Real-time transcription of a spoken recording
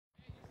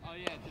Oh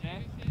yeah,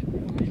 today?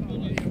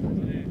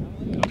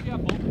 Don't you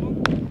have both of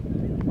them?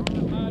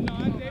 No,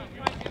 I'm David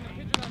Price, and the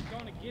pitcher that was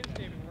going against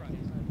David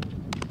Price.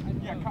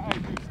 Yeah,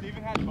 dude,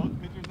 Steven had both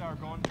pitchers that were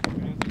going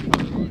against each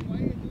other.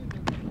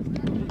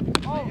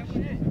 Oh,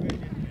 shit.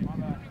 My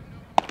bad.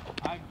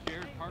 I have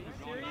Jared Parker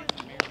going against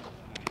the Mariners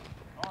tonight.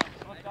 Alright,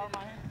 slipped out of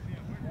my hand.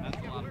 That's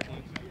a lot of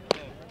points.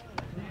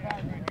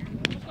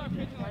 We'll start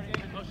pitching like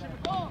David. Oh, shit.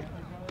 Oh!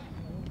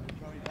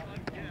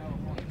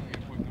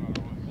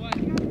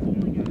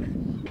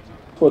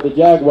 For the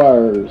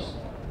Jaguars,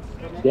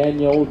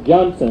 Daniel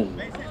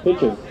Johnson,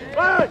 pitcher.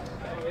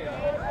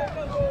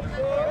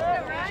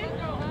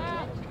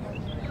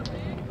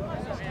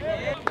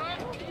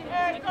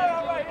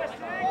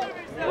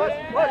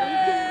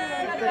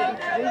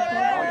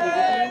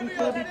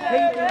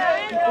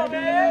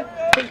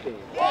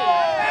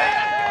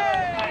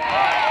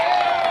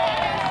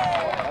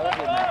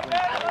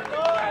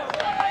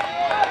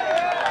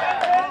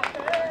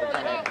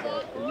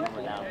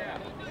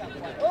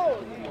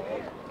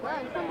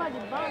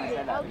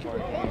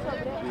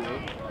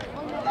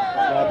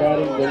 Now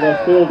batting the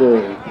left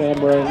fielder,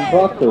 Cameron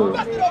Proctor.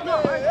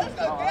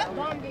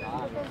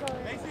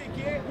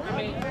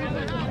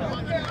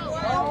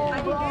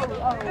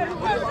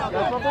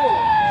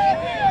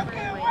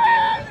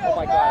 Oh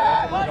my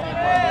God.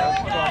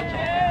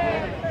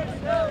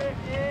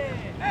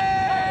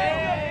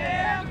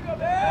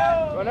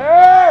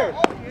 Runner!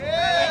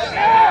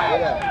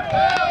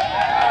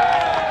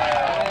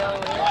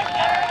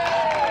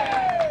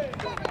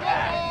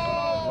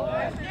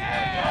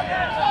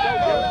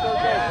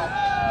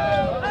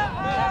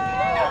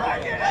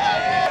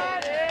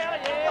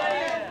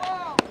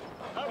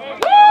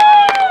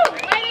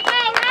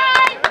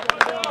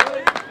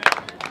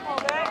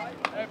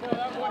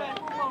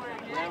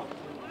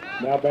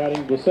 Now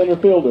batting the center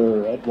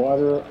fielder,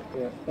 Eduardo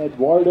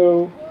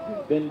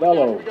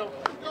Bendello.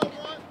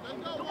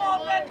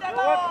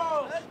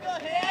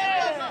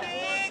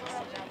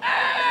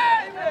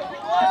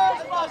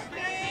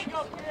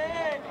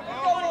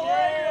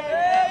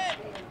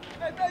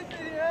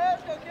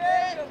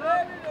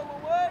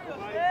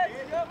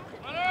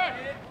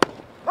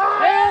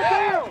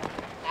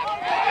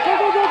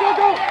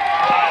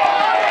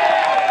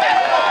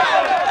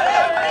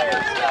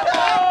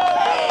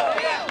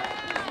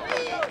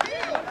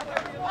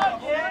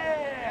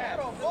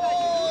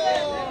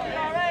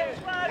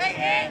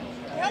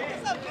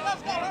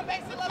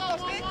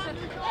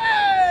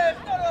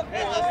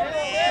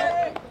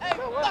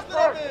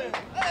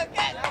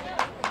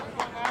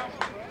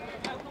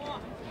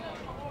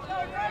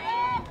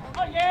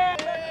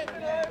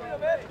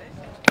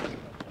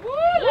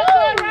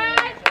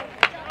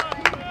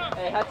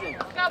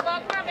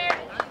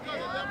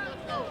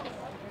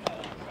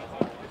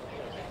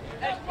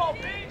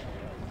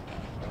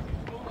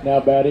 Now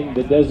batting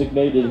the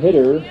designated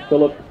hitter,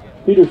 Philip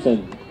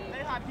Peterson.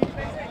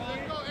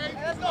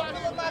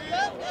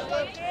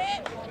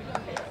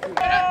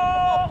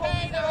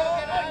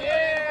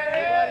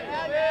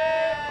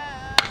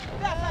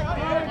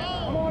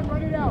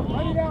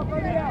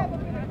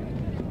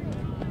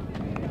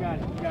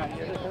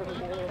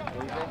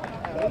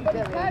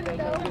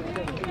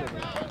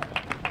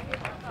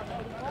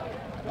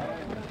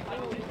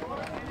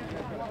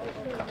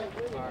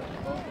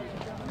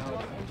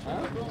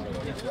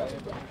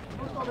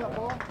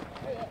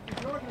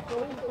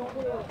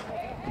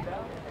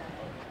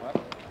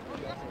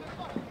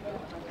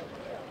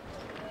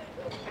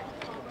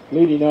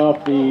 Leading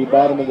off the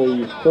bottom of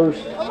the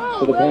first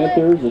for the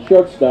Panthers, the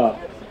shortstop,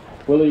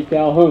 Willie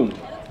Calhoun.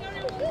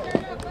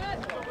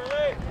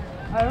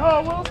 Hey,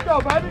 ho, let's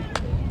go, baby.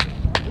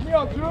 Give me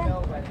up, Drew.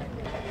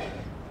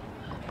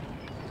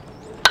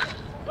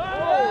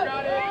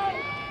 Got it.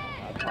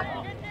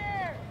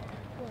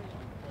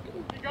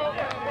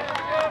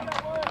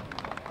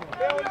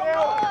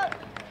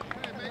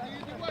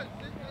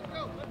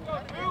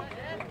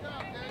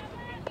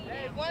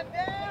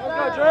 Let's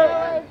go, Drew.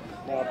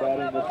 Now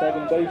batting the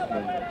second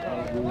baseman,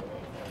 Andrew.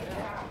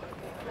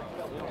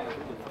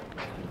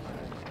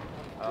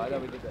 I know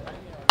we did that.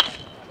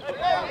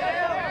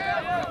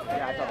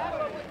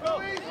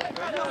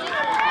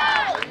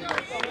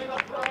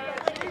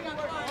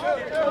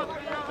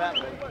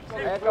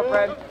 Let's go,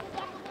 Fred.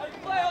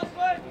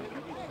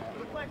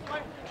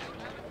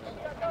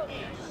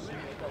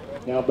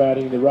 Now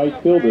batting the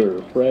right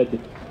fielder, Fred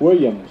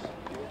Williams.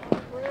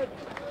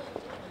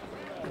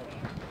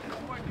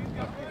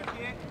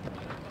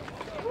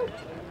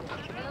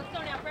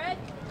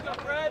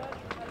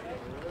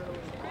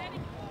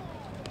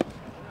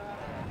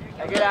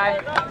 Good eye.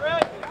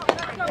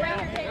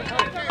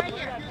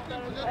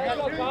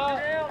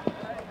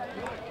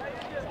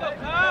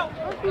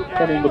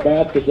 Coming to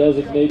bat, the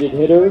designated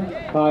hitter,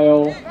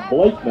 Kyle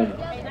Blakeman.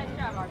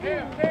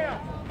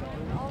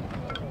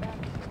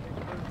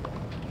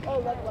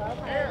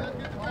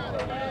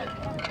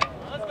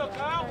 Let's go,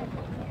 Kyle.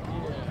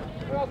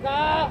 Go,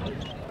 Kyle.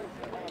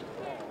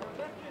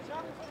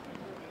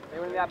 They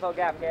were in the uphill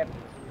gap, Cap.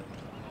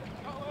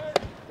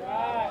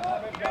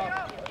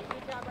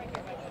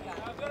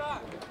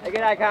 Hey, Hey,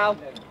 good night, Kyle.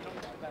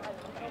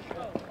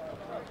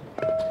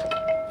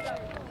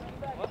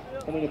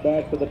 Coming it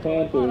back for the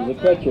Panthers, the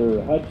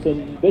catcher,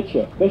 Hudson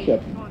Bishop.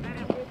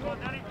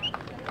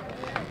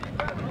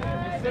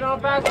 Sit on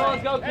fastball,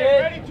 let's go, kid.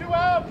 Ready, 2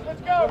 outs, let's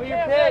go. Over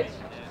your pitch.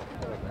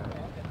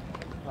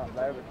 Oh,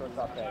 right over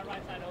shortstop there.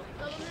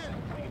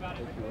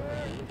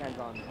 Depends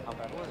on how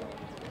fast we're going.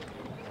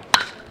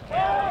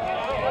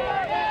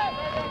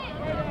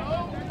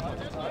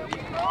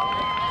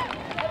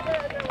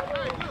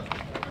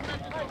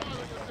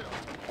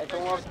 Hey,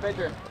 someone off the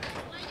pitcher.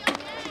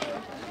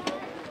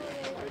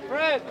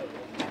 Fred!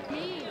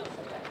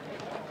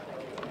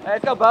 Hey,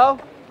 let's go, Bo.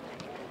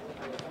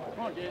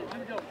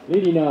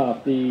 Leading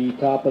off the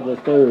top of the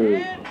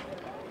third,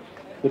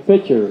 the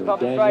pitcher,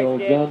 Daniel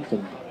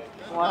Johnson.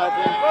 Come on,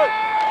 Hudson.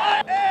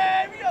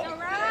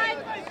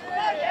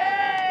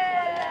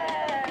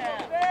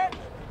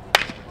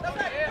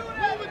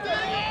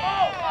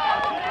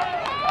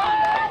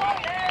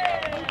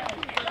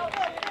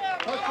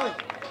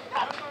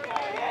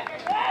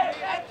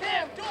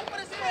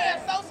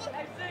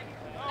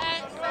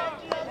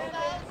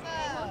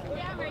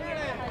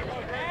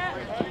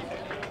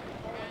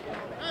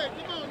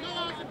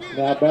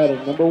 Now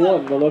batting number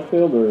 1, the left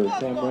fielder,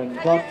 Cameron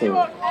Proctor.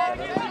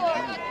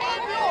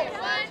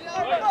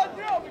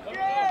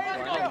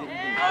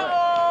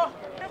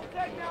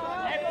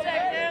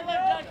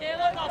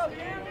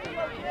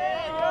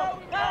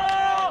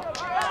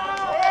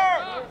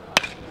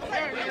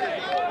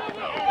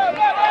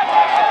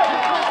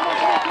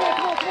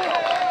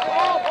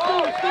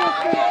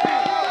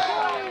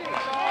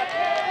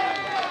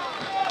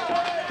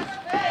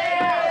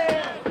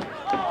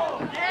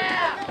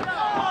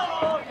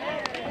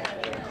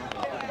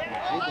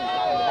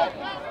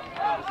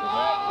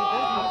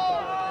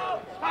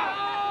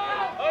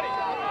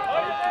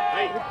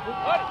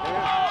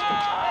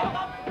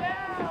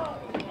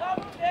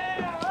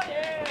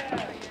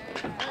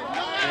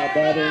 Now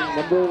batting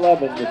number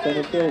 11, the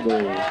center fielder,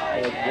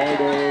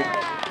 Eduardo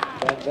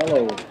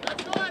Vandello.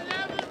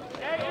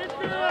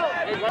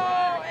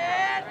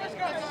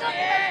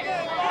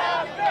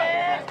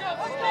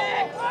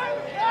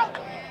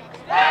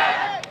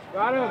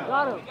 Got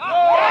him.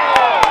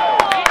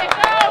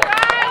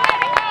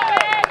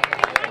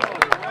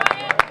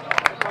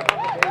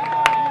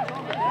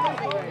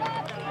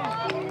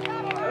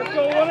 Let's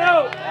go, 1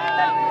 out.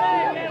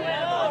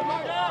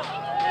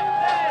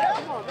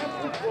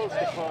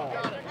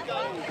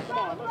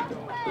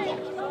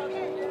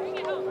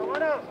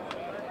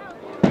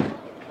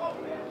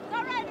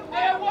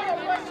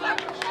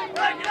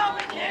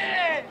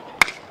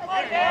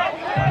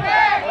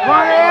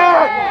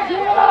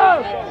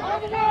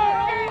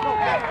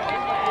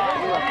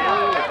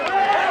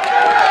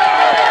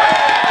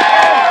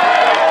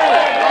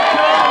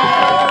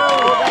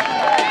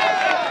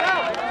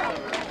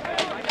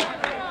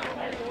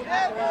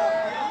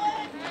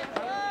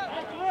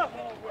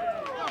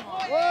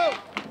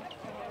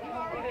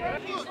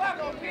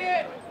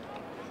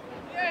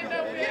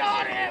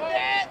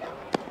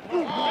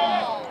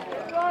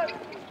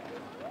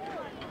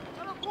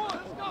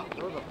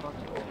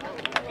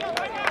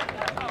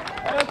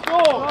 Let's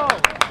go!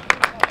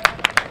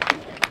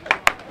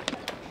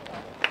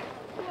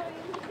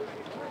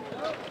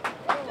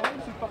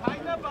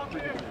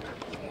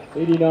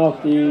 Leading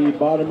off the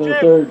bottom of the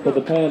third for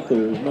the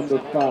Panthers, number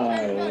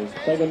 5,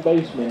 second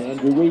baseman,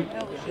 Andrew Wheat.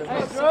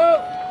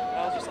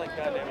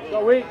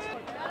 Go, Weeks.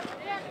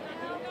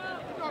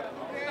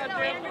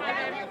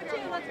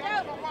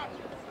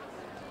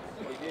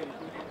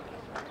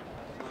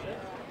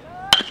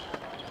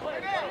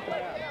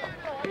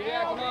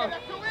 Yeah, come on.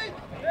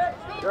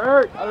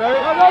 Dirt. No.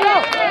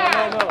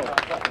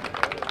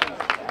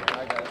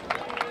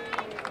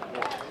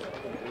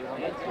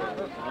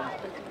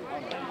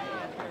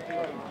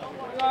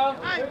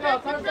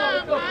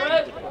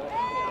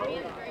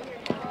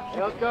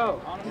 Let's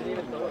go.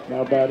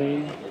 Now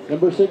batting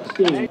number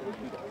 16.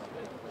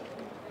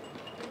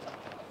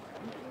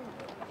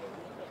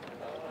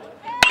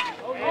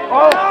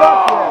 Oh,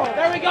 stop.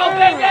 There we go,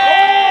 baby!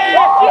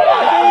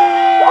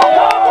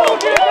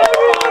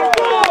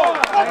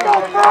 Let's go,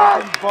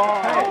 Fred!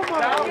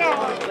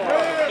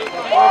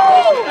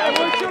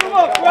 Shoot him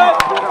up, Fred!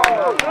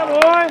 Come on,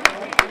 boy!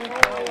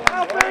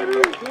 Out, baby!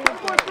 Come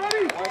on,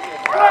 Freddy!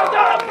 Fred,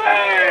 out,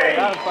 baby!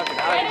 That was fucking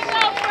nice.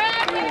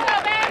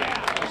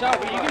 Watch out,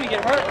 you're going to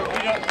get hurt if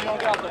you don't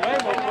get out the way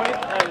real quick.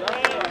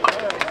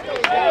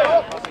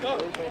 Let's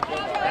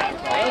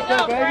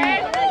go, baby!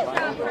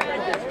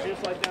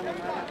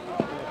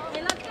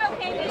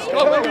 Let's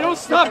go, baby, don't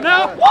stop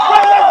now! Let's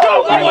go,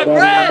 Now boy, batting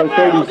Fred!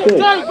 number 36,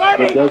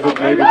 the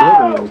designated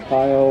hitter,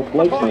 Kyle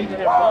Blakeman.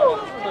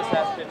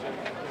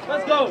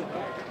 Let's go!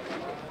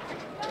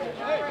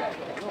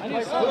 I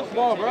need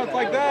football, bro. It's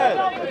like that.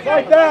 It's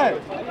like that.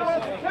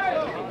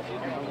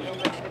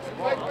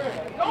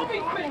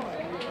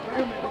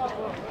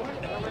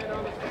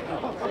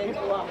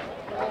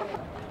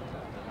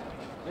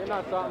 You're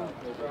not something.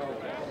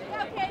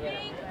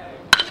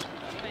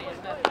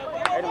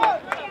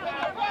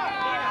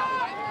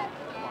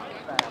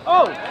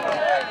 Now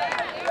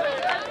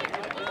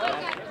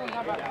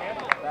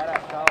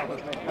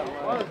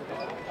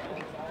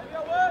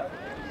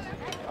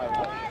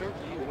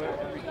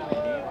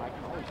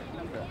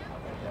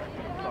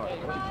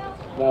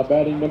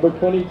batting number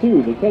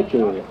 22, the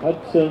catcher,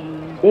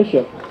 Hudson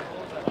Bishop.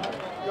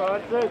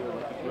 Go, drive it.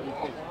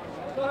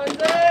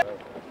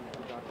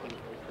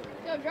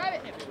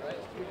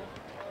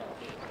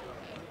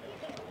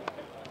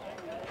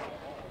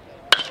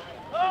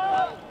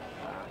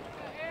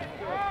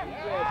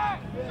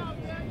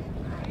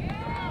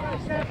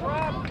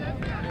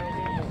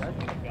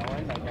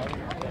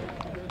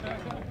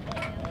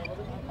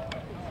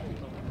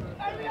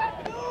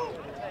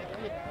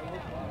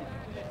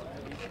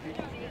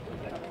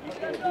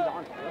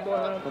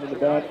 Coming to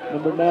bat,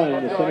 number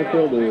 9, the center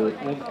fielder,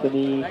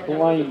 Anthony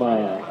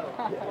Klima.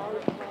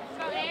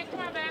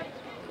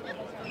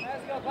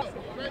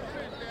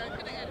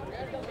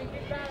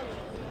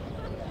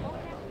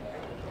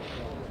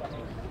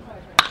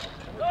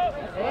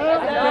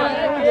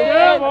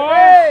 Yeah,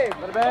 boy!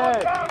 Put it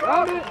back.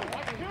 Round it.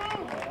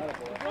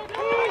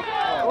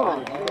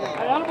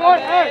 Hey, on the board.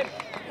 Hey!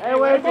 Hey,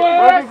 wait,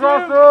 work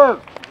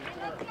aggressive.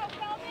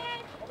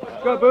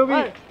 Let's go, Booby.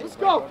 Hey, let's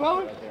go,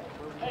 fellas.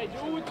 Hey,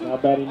 do it. Now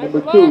batting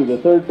number 2, the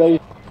third base.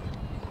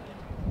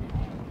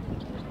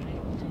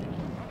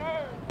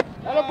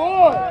 Atta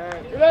boy!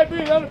 Get that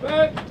beat, let it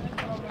back.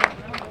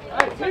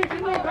 Hey, take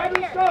it up,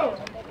 baby, let's go.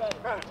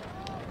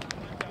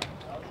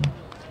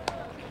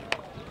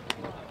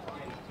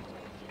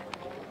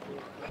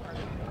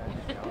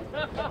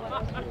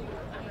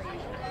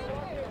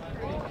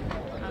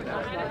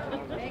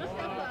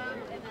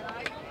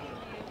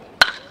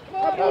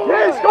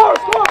 Yeah, score,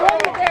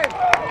 baby!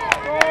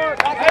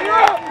 Hey,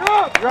 you're up!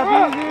 Up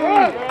easy!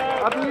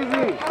 Up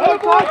easy!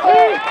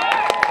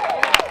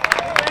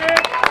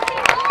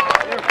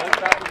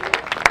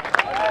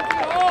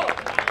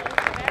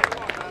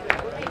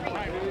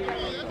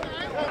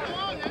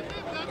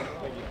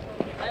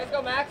 Let's go,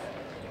 Max!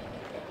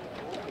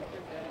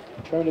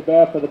 Coming to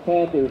bat for the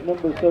Panthers,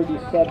 number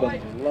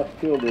 37, left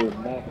fielder,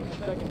 Max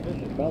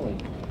Belly.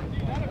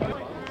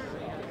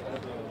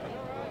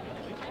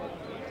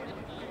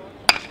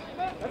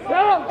 Let's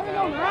go!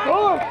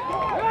 Go!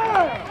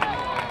 Yeah!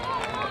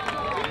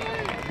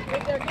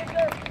 Get there!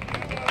 Good!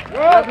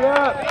 Yeah!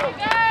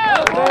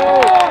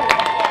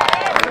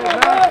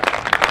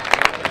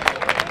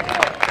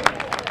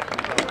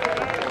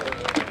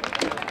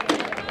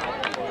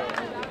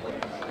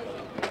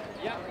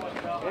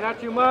 Not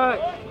too much.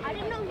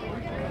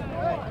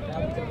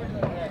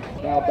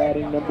 Now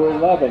batting number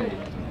 11,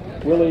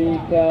 Willie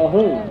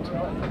Calhoun.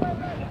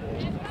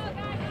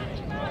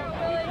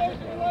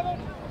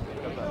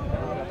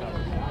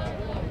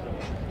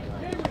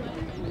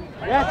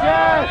 Yes!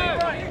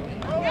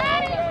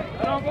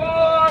 Get on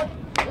board!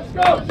 Let's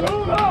go!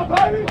 Shoot up,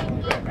 baby!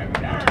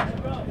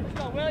 Let's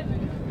go, Willie!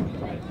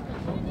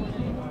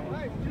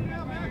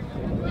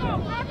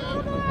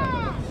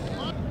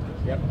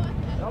 Yep.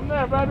 I'm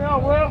there, baby.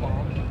 On, Will.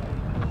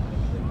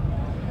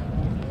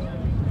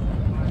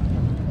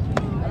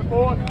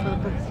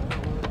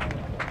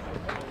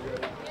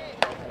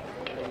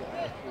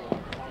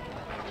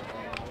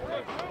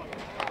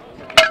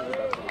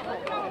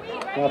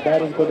 Now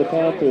batting for the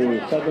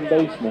Panthers, second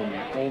baseman,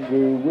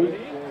 Andrew Reed.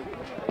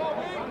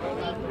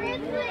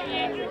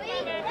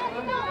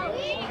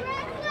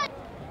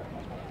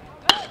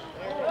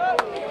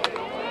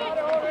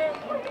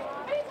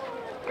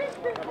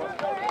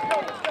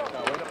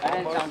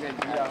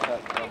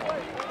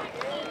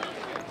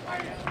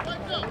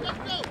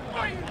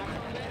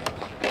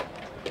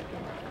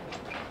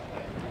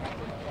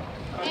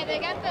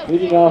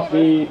 Leading off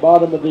the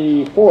bottom of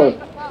the fourth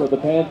for the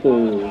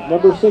Panthers,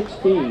 number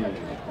 16,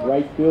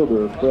 right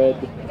fielder Fred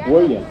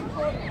Williams.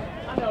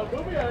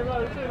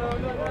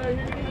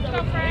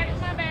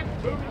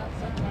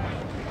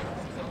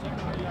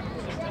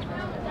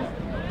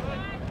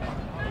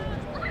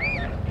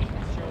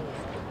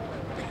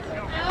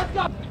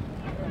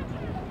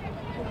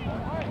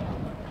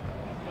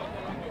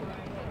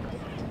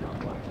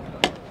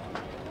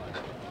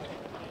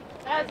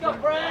 Let's go,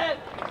 Fred!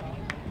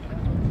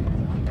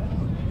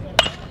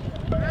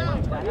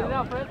 Get it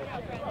out, Fred.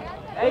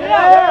 Hey, get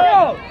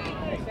out!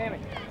 Hey, Sammy.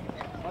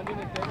 Want to do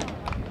this, David?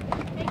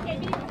 Hey,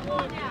 KB, come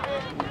on now.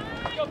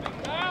 Let's go,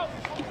 big pal.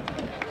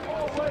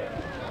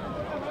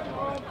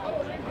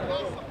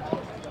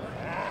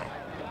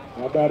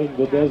 Now batting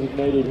the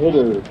designated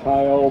hitter,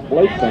 Kyle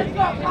Blakeman. Let's go,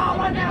 Kyle,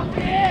 right now,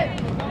 kid!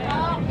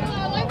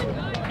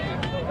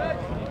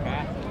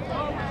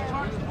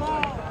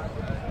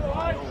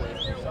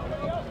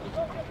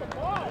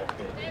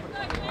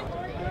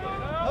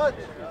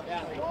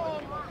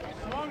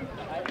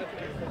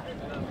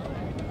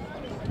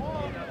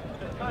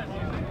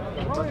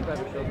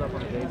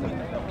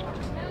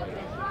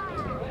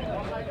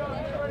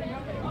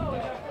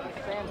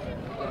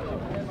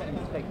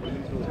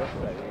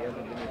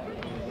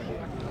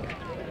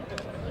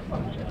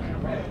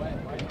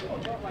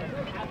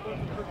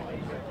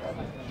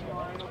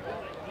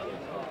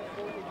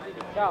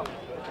 Go.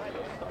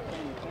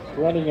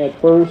 Running at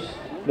first,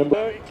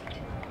 number...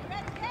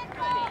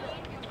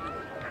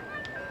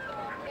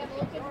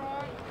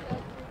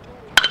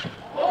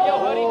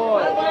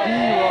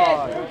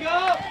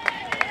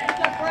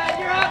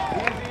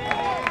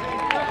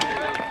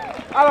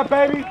 Out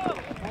baby.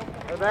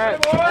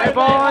 Hey,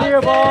 ball on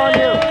you, ball on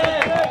you.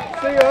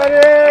 See you,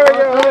 here we go.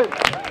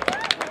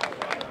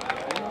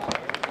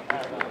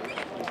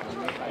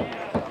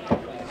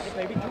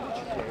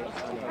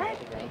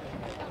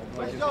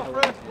 Let's go,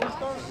 Fred. Let's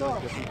start us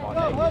off. Go,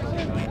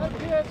 Hudson.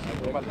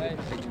 That's it.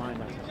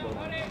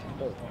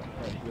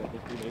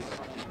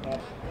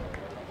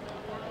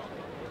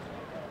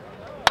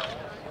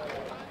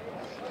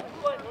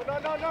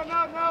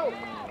 No.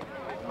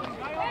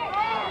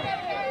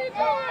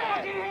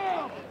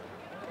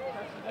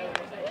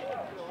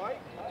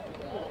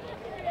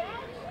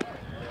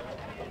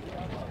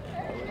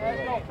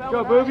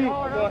 Go, Booby.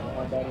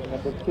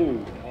 Number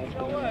 2,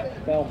 Anthony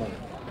Spellman.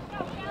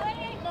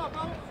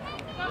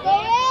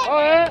 Oh,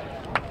 yeah.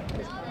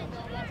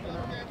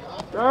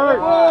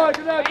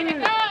 Good job,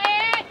 dude.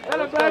 Let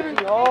it, baby.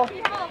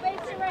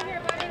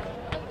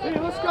 Hey,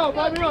 let's go,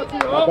 baby.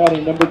 Now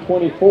batting number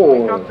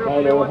 24,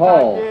 Tyler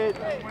Hall. Hey,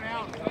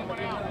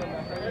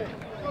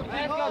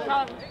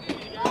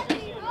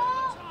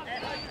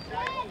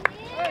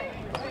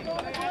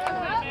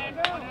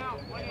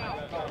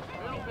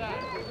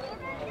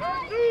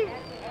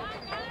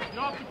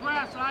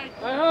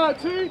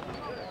 T.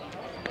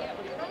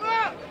 Come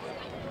up.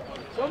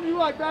 Something you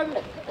like, baby.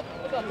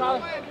 What's up,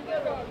 Tyler?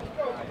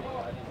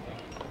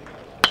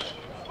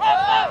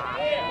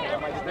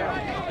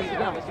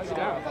 Sit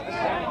down.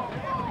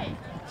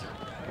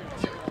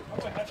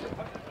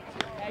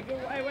 Hey,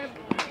 good. Hey, wait.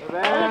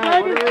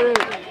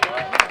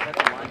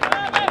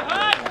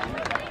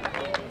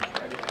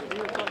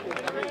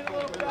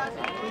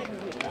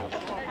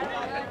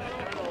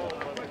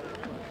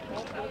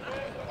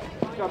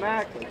 Go,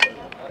 Max.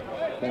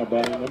 Now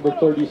batting number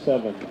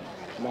 37,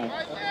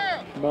 Max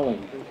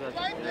Melling.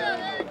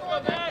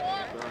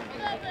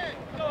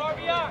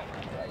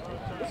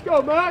 Let's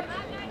go, Max.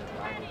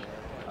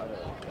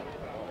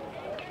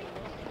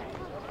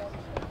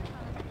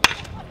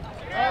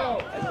 Oh,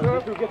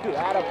 get through.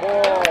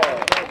 Attaboy.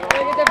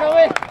 Get there,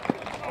 Billy.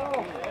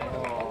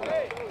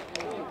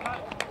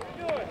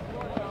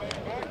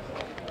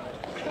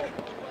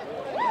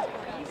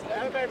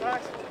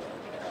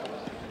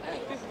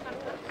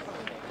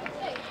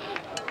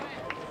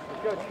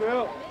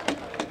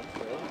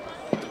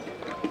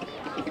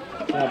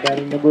 Now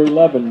batting number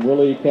 11,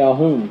 Willie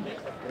Calhoun.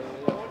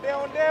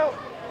 Down.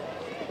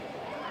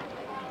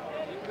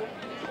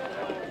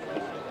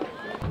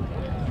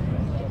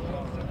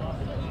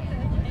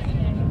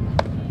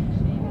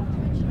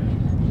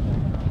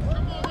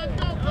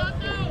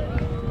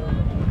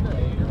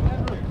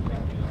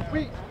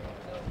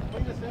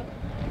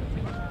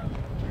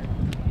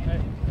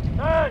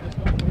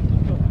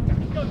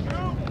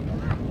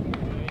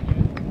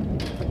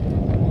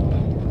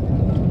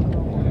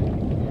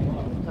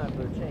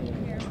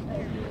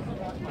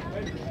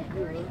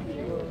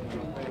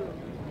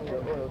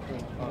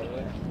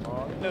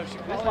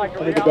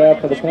 Under the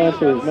bat for the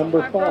Panthers,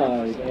 number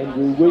 5,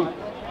 Andrew Wheat.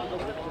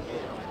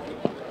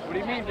 What do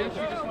you mean, dude? You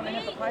just want to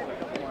hit the pipe a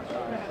couple more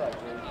times.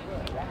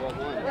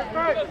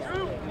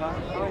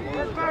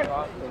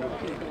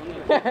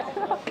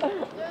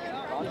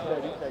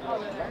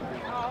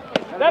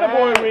 That a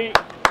boy, Wheat.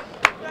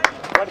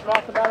 What it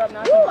cost about up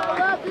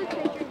 95?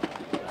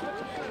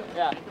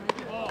 Yeah.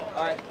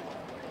 All right.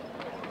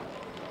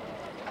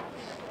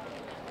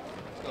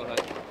 Go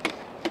ahead.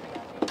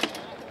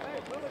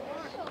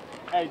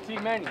 Hey, T.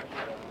 Manny.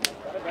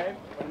 Babe,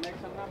 for the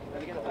next time,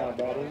 gotta get it. Now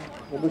batting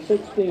number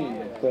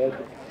 16, Fred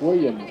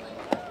Williams.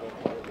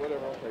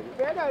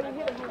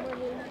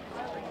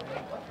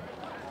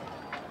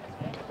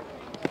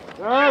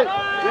 All right.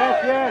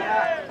 Yes. There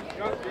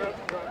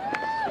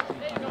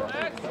you go,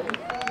 Max. There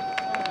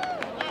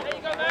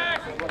you go, Max.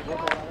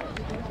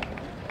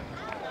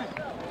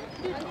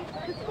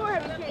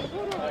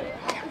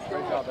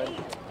 Great job, baby.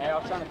 Hey, I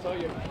was trying to tell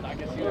you. I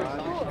can see her.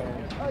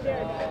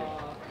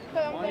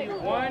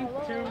 1,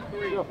 2,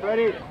 3. Go,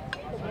 Freddie.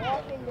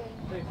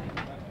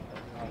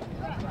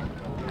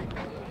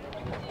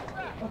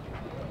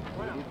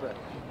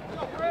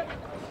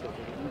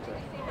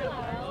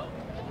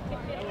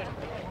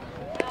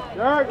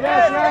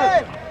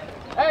 Yes.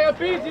 Hey,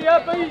 up easy.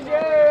 Out of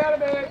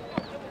it.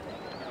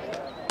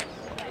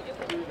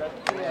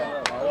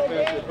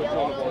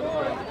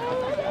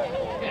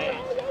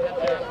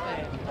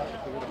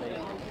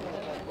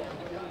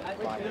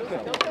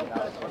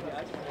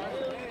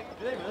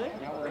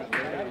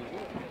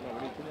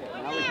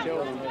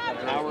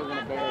 Now we're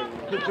gonna bury him.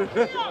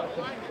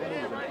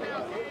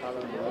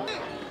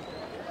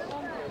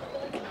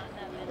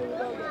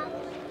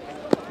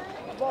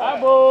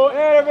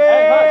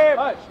 Hey,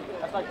 Hutch.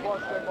 That's like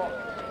 4 straight balls.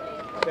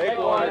 Take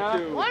one or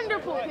two.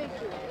 Wonderful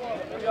picture.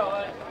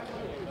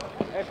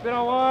 Hey, spin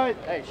on one.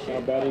 Hey,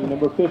 Now batting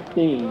number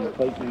 15,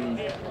 Clayton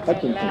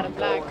Hutchinson.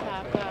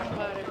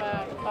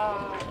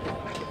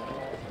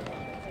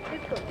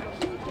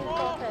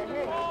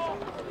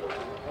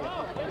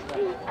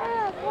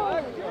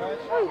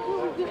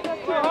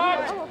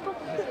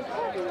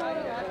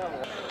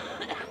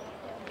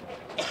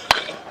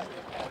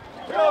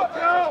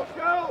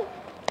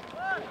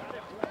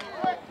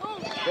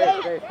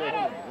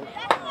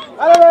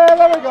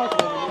 There we go.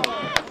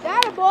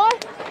 Got it, boy.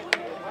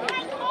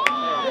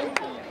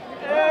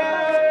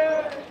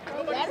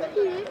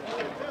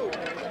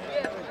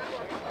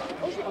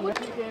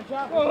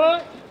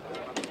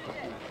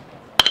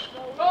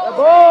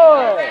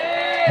 Boy!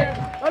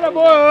 Atta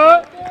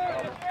boy!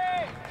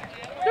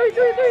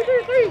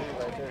 Three!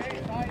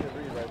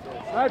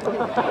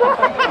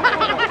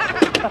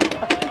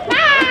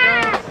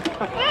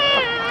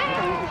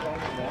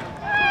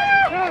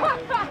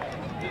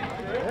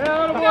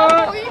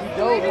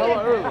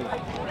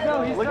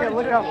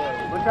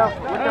 Look how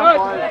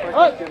far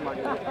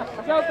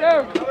It's out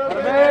there!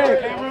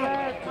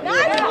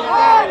 Nice!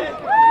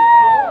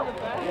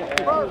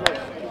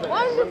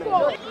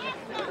 Wonderful!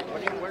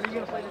 Where are you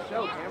going to play the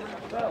show, Cameron?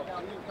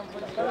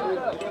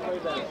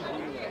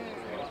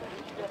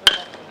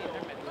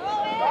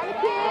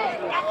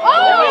 Oh!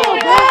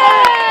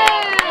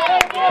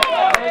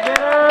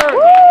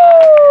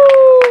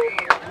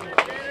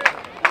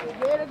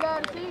 Gator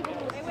got a seat.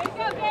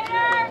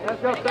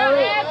 Let's go,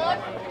 Sterling.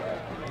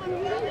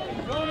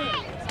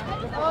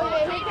 Oh,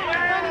 yeah, he can run.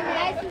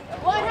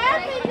 What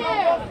happened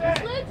there?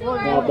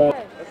 Not bad.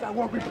 That's not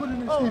what we put in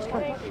this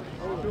newspaper.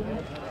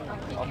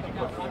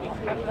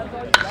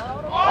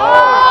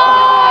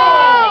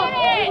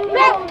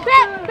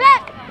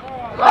 Bet!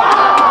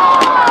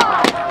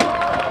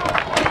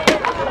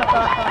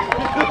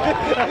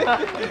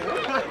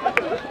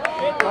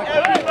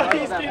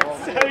 Everybody's getting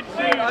so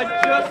cute. I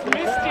just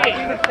missed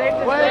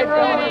it. Wait,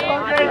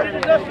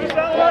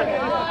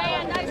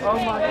 Oh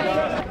my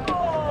God.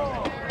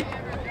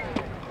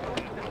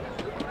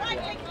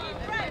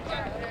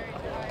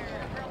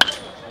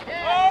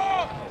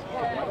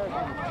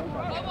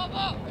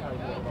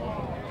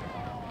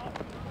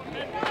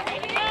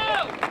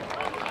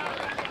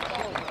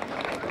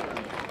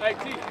 Hey,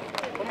 T,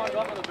 put my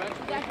glove on the bench.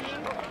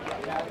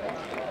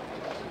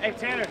 Hey,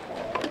 Tanner,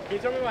 can you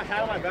tell me my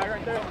hat on my back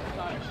right there?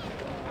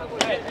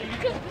 Hey, you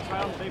just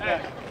try on the big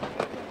back.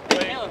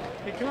 Wait,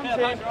 he comes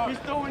in, he's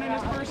throwing in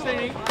his first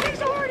inning.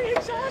 He's already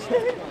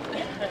exhausted.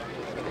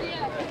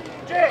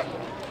 Jake!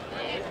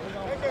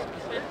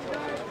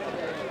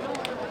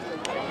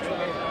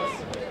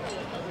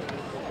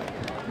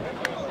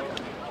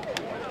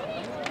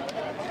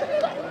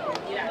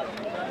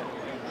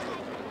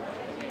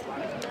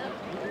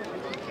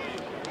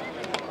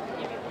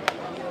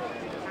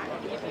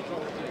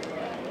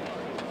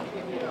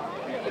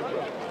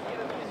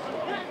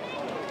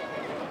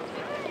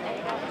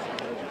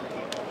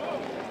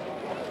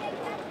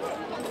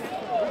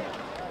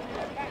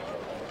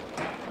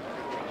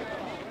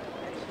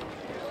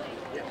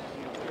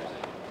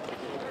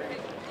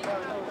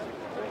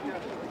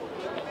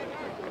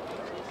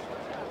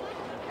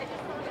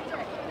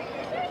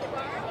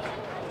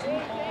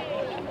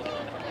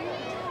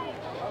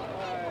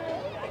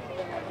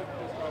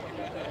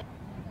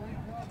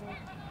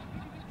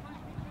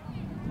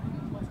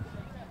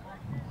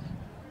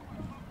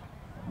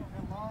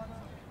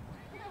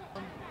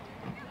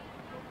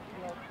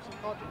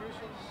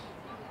 Contributions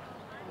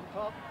from the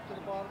top to the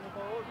bottom of the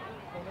board.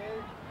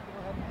 Donate. We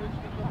don't have a pitch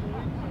in a couple of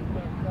weeks. We've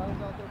got guys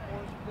out there for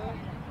us today.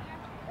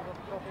 Got up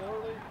a couple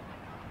early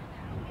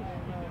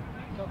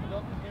and toughed it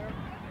up in here.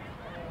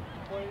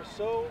 The players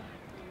so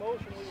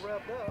emotionally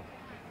wrapped up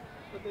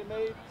that they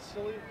made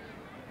silly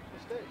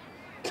mistakes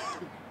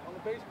on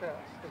the base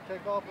pass. They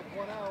take off with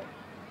one out,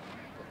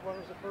 with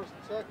runners at first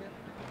and second.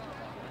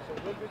 So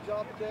good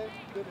job today.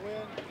 Good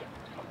win.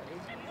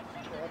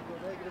 I have to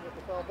go negative with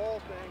the foul ball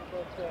thing,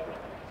 but it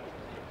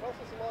costs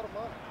us a lot of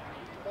money.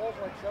 Ball's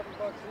like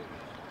 $7 each.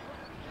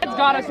 It's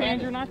got us,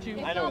 Andrew, not you.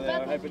 I know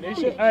that. Hey,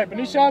 Benicia. Hey,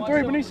 Benicia on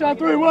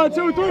three. 1,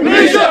 2, 3.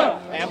 Benicia!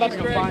 Hey, I'm about to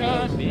go find